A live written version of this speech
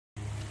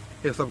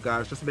Hey, what's up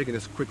guys? Just making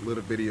this quick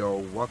little video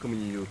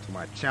welcoming you to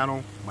my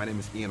channel. My name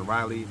is Ian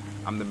Riley.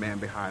 I'm the man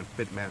behind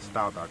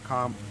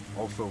fitmanstyle.com.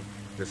 Also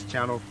this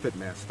channel,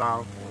 Fitman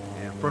Style.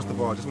 And first of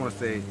all, I just want to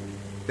say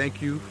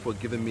thank you for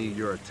giving me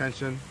your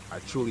attention. I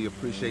truly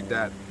appreciate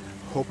that.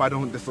 Hope I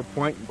don't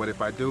disappoint, but if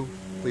I do,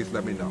 please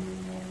let me know.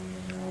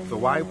 So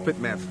why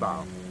Fitman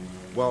Style?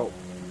 Well,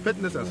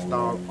 fitness and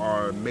style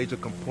are major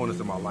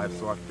components of my life,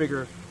 so I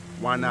figure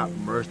why not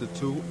merge the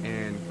two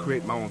and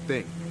create my own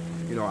thing.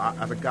 You know,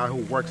 as a guy who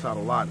works out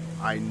a lot,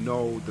 I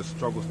know the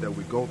struggles that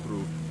we go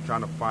through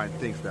trying to find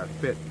things that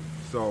fit.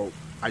 So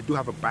I do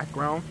have a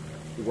background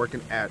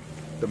working at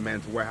the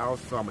Men's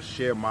Warehouse, so I'm gonna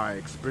share my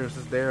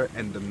experiences there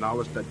and the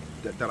knowledge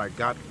that I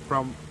got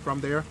from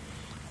there.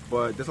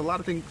 But there's a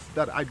lot of things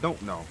that I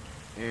don't know,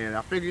 and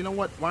I figure, you know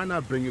what, why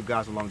not bring you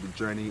guys along the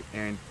journey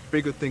and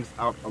figure things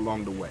out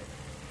along the way.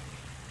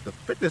 The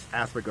fitness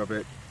aspect of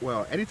it,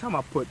 well, anytime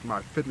I put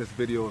my fitness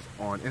videos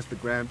on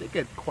Instagram, they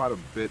get quite a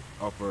bit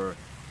of a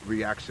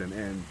reaction,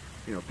 and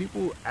you know,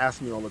 people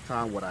ask me all the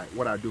time what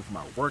I do for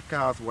my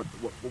workouts,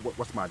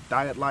 what's my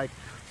diet like.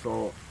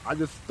 So I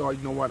just thought,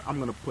 you know what, I'm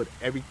gonna put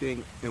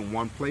everything in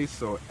one place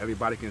so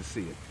everybody can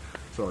see it.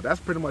 So that's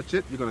pretty much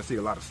it. You're gonna see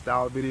a lot of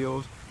style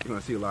videos, you're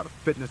gonna see a lot of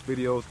fitness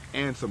videos,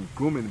 and some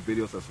grooming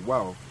videos as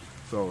well.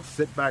 So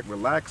sit back,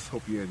 relax,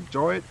 hope you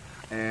enjoy it,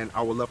 and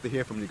I would love to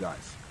hear from you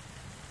guys.